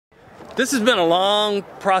This has been a long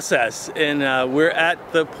process, and we're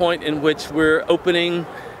at the point in which we're opening,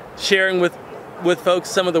 sharing with folks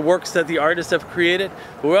some of the works that the artists have created.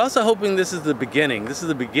 But we're also hoping this is the beginning. This is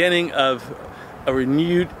the beginning of a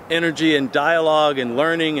renewed energy and dialogue and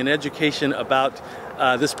learning and education about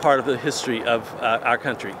this part of the history of our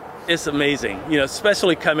country. It's amazing,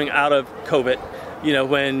 especially coming out of COVID,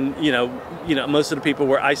 when most of the people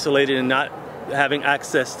were isolated and not having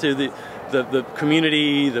access to the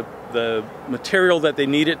community, the material that they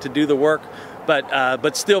needed to do the work,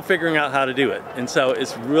 but still figuring out how to do it. And so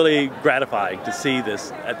it's really gratifying to see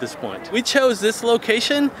this at this point. We chose this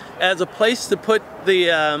location as a place to put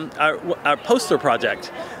our poster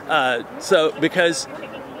project. Because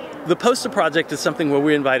the poster project is something where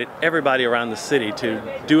we invited everybody around the city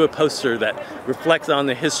to do a poster that reflects on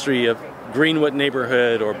the history of Greenwood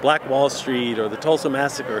neighborhood or Black Wall Street or the Tulsa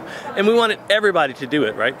Massacre, and we wanted everybody to do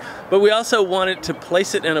it, right? But we also wanted to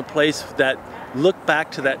place it in a place that looked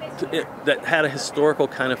back to that had a historical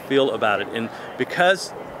kind of feel about it. And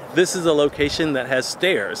because this is a location that has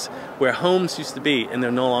stairs where homes used to be and they're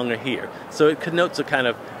no longer here, so it connotes a kind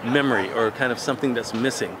of memory or kind of something that's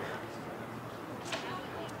missing.